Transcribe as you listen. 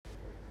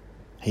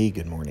Hey,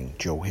 good morning.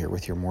 Joe here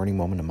with your morning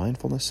moment of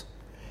mindfulness.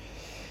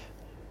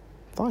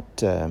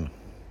 Thought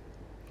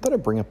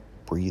I'd bring up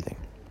breathing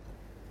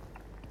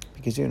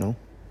because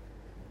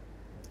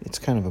it's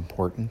kind of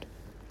important,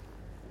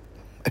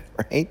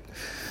 right?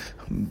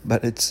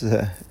 But it's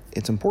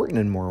important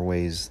in more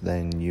ways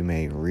than you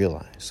may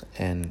realize,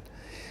 and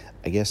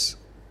I guess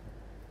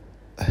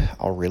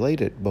I'll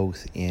relate it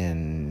both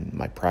in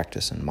my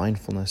practice in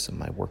mindfulness and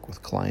my work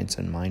with clients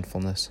in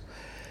mindfulness.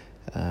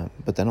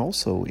 But then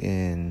also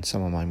in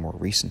some of my more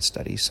recent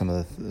studies, some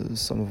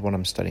of what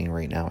I'm studying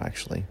right now,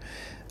 actually,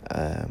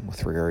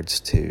 with regards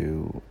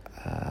to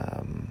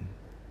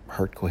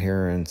heart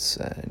coherence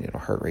and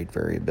heart rate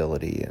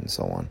variability and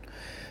so on,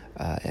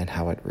 and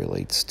how it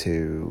relates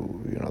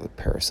to the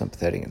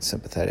parasympathetic and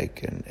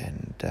sympathetic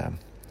and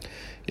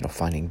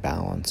finding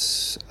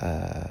balance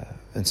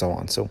and so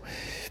on. So,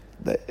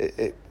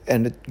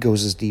 and it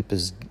goes as deep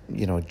as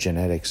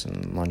genetics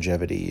and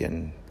longevity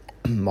and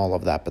all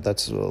of that, but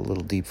that's a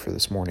little deep for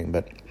this morning,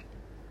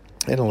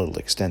 and a little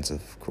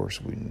extensive. Of course,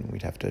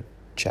 we'd have to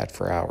chat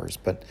for hours,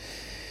 but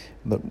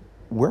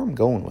where I'm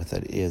going with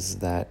it is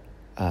that,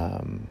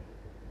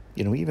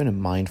 even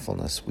in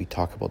mindfulness, we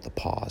talk about the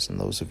pause, and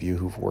those of you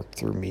who've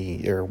worked with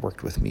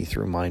me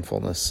through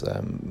mindfulness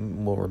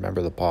will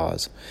remember the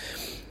pause,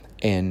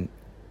 and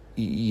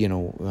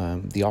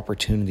the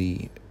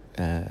opportunity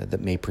that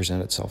may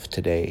present itself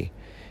today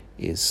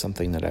is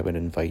something that I would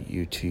invite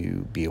you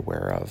to be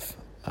aware of.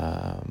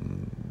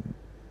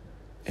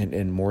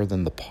 And more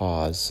than the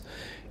pause,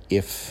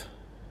 if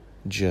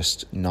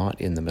just not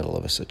in the middle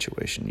of a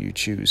situation, you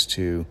choose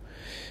to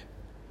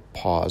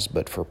pause,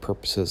 but for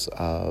purposes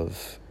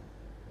of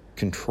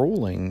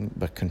controlling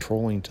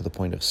to the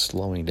point of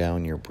slowing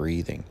down your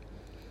breathing,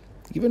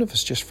 even if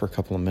it's just for a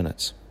couple of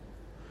minutes,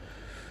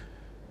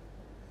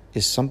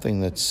 is something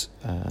that's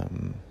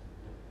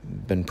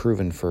been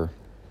proven for,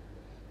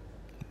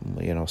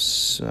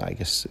 I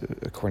guess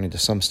according to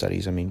some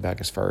studies,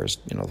 back as far as,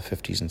 the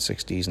 50s and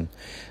 60s, and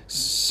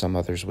some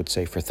others would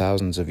say for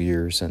thousands of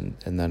years, and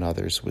then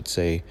others would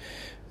say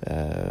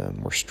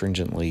more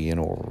stringently,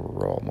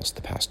 over almost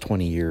the past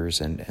 20 years,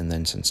 and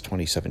then since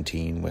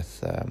 2017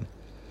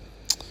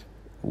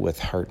 with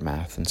Heart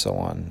Math and so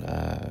on,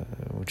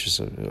 which is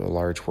a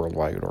large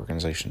worldwide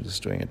organization that's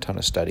doing a ton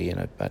of study in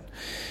it.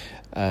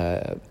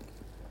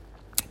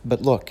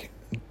 But look,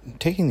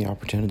 taking the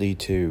opportunity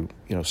to,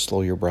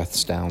 slow your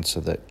breaths down so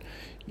that,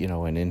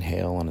 an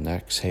inhale and an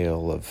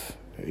exhale of,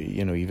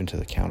 even to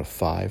the count of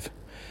 5.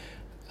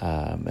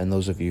 And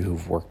those of you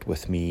who've worked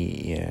with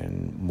me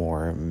in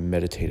more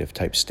meditative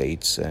type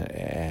states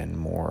and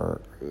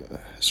more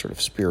sort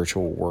of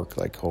spiritual work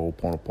like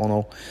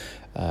Ho'oponopono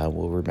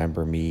will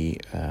remember me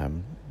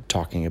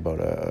talking about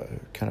a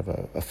kind of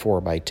a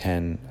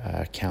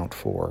 4x10 count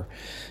for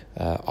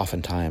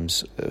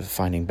oftentimes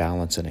finding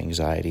balance and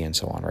anxiety and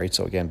so on, right?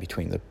 So again,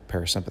 between the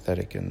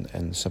parasympathetic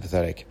and the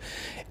sympathetic,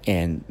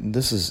 and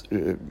this is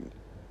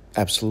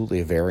absolutely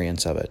a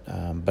variance of it,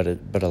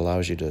 but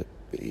allows you to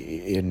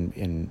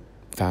in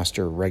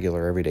faster,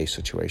 regular, everyday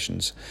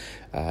situations,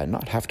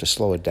 not have to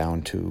slow it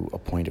down to a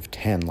point of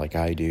 10 like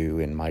I do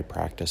in my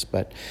practice,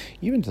 but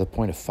even to the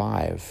point of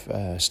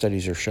 5.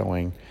 Studies are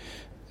showing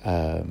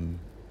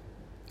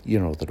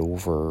that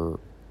over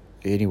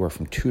anywhere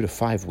from 2 to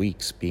 5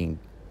 weeks being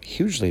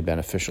hugely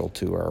beneficial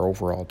to our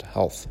overall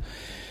health.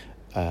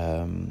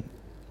 And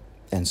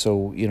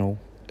so,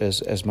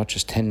 as much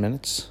as 10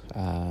 minutes,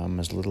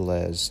 as little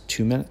as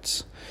 2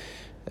 minutes,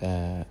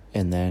 and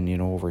then,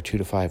 over 2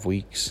 to 5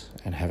 weeks,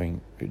 and having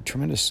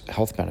tremendous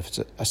health benefits,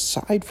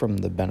 aside from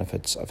the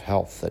benefits of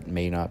health that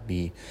may not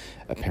be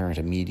apparent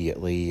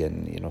immediately.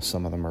 And,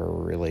 some of them are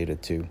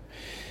related to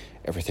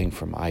everything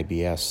from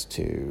IBS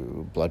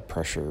to blood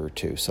pressure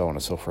to so on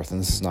and so forth.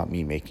 And this is not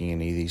me making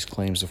any of these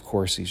claims, of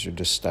course. These are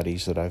just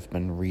studies that I've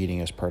been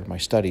reading as part of my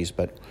studies.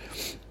 But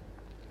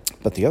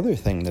the other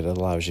thing that it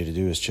allows you to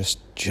do is just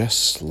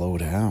slow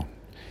down.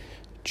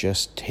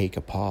 Just take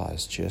a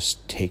pause.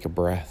 Just take a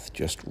breath.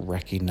 Just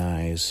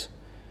recognize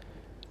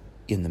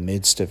in the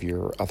midst of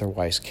your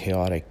otherwise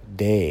chaotic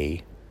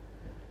day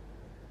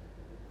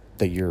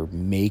that you're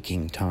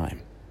making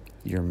time.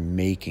 You're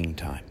making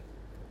time.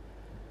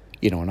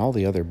 And all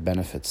the other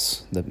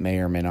benefits that may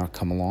or may not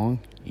come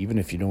along, even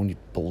if you don't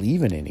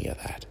believe in any of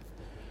that.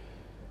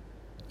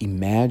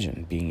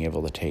 Imagine being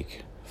able to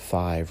take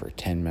 5 or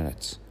 10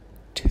 minutes,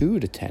 2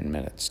 to 10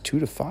 minutes, 2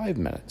 to 5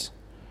 minutes,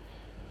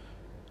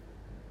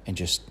 and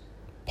just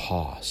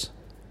pause.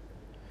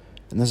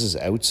 And this is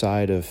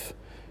outside of,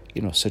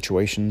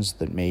 situations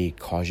that may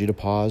cause you to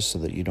pause so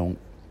that you don't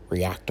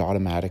react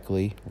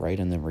automatically, right,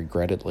 and then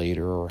regret it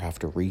later or have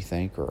to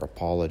rethink or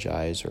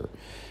apologize or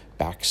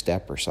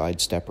backstep or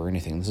sidestep or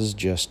anything. This is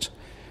just,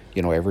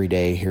 every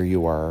day here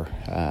you are,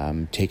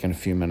 taking a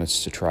few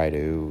minutes to try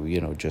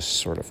to, just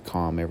sort of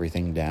calm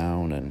everything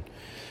down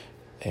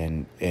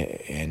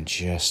and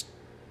just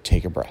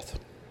take a breath.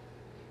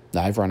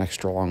 Now, I've run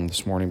extra long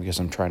this morning because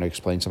I'm trying to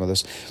explain some of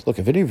this. Look,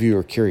 if any of you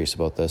are curious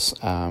about this,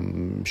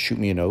 shoot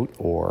me a note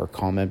or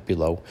comment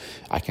below.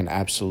 I can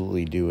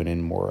absolutely do a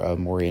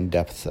more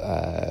in-depth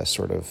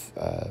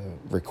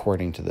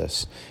recording to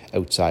this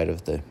outside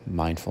of the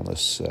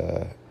mindfulness,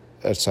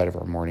 outside of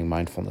our morning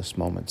mindfulness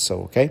moments.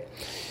 So, okay,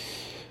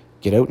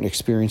 get out and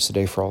experience the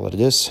day for all that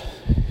it is.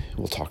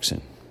 We'll talk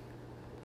soon.